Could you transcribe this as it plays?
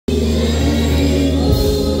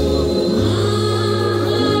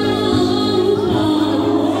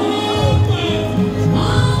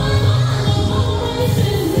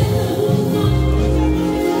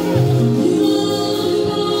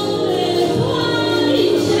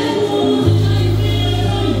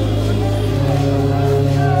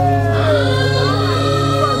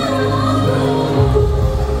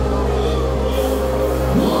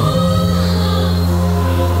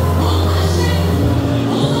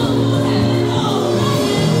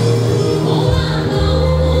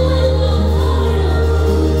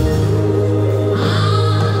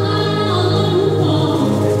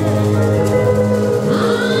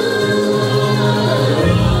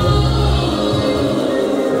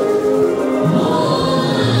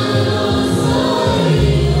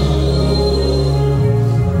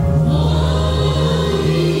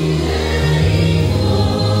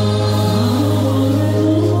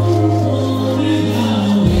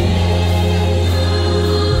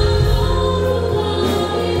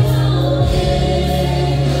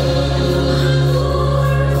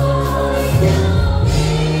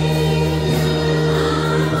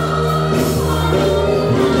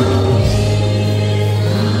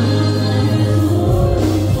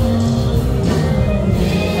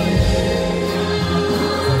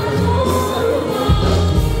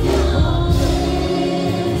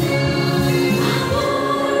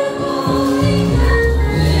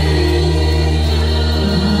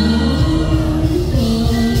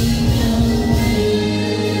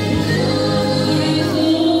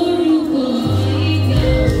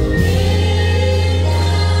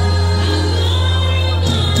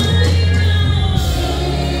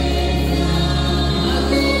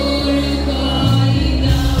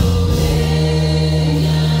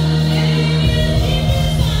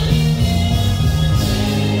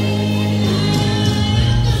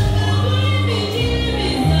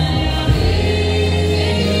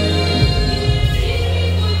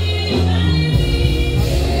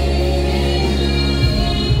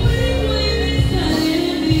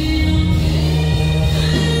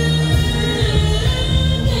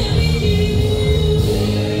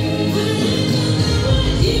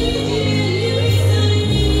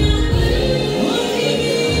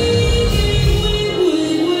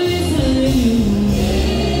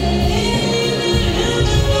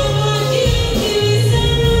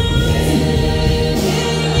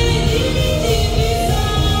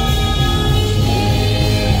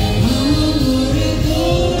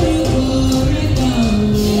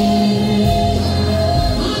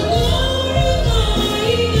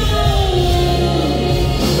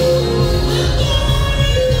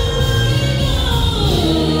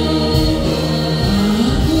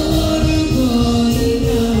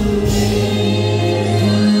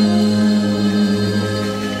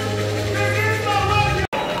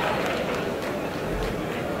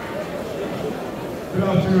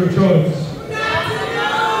Good church.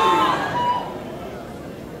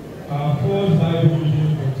 Our fourth Bible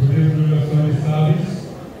reading for today's glorious Sunday service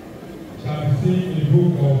shall be seen in the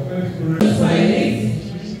book of Exodus.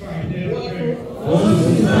 Was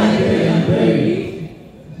crucified and buried.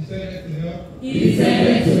 He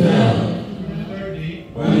descended to hell.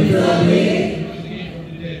 On the third day,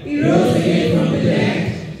 he rose again from the dead.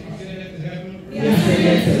 He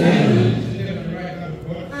ascended to heaven.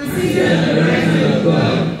 And seated at the right hand of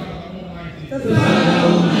God, the Father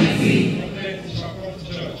Almighty.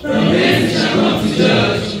 From thence he shall come to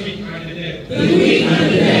judge the weak and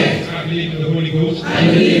the dead. I believe in the Holy Ghost. I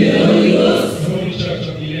believe in the Holy Ghost. The Holy Church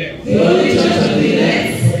of the elect. The Holy Church of the elect.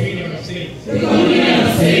 The communion of saints. The communion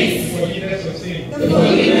of saints. The forgiveness of sins. The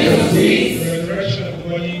forgiveness of sins. The resurrection of the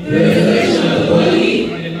body. The resurrection of the body.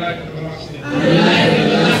 And the life everlasting. And the life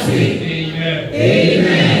everlasting. Amen.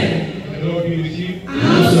 Amen. The Lord be with you. And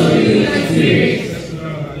also with thy spirit. Let's sit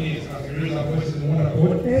down on our knees as we raise our voices in one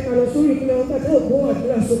accord.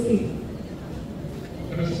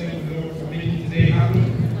 Let us thank the Lord for making today happen.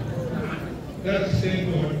 Let us thank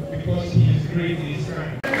God because He is great in His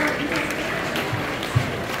time.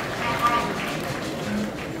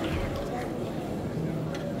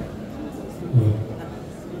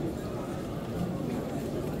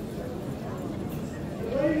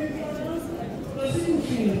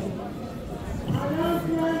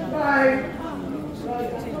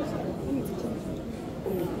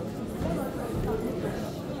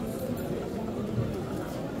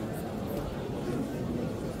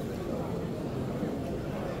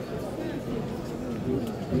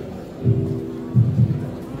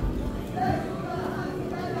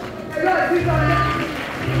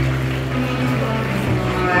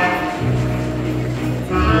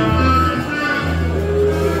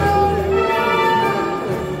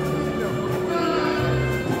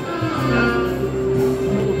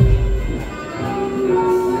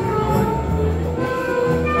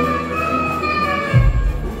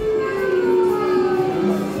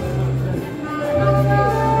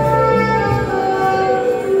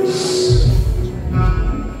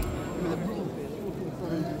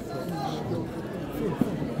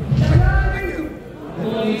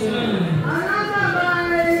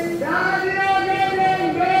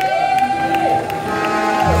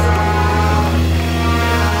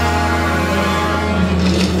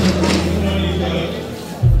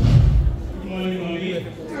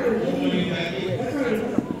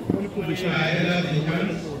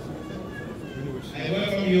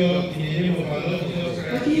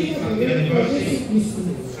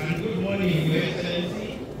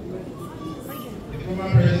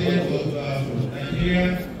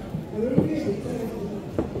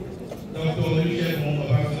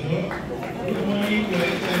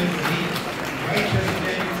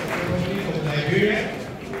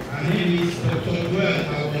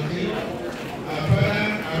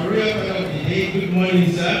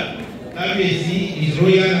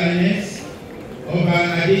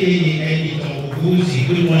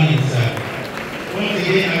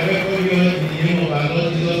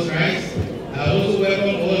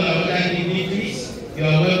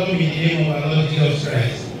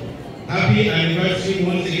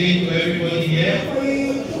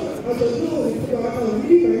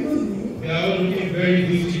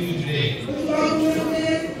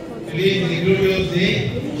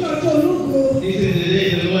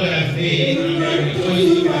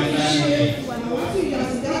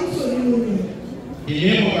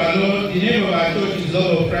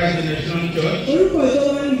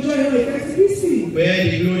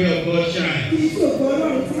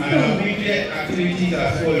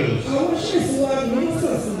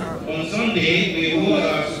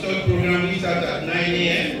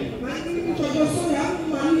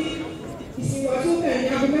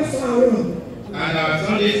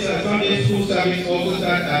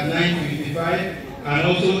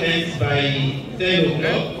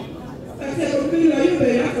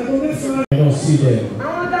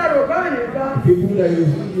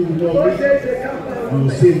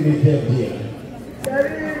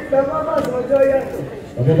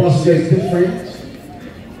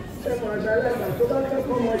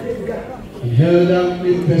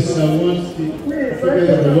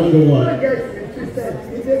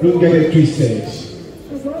 Don't get it twisted.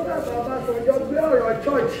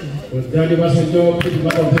 But Daddy was a job to the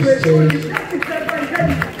back of this church.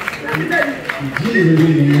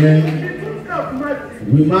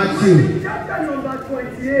 We Matthew.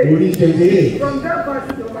 Ooni 28.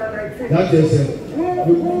 That is it.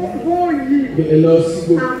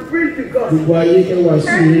 And preach to God. Everybody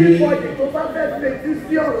who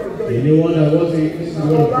Anyone that wants to listen to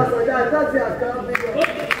the word of God.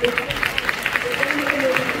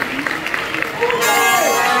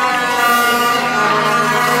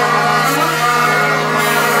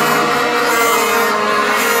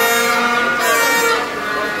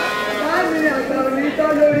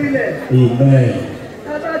 Amen.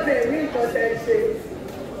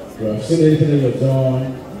 You have seen anything that you've done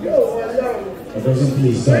that doesn't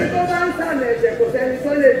please God.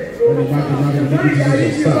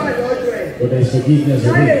 But there is forgiveness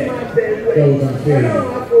of it. God will confirm.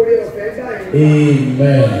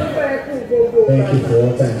 Amen. Thank you for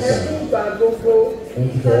all time, sir. Thank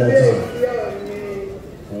you for all time.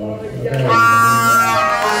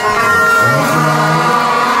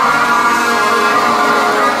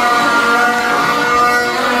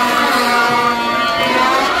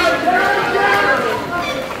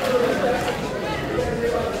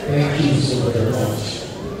 Thank you so very much.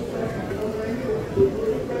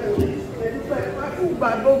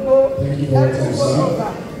 Thank you for all time,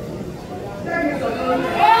 sir.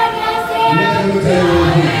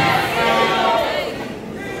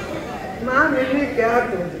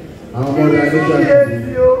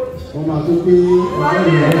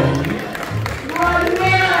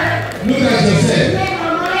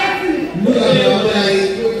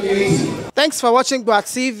 Thanks for watching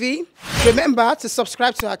GboahTv. Remember to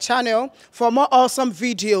subscribe to our channel for more awesome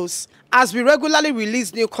videos. As we regularly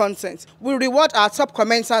release new content, we reward our top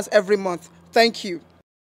commenters every month. Thank you.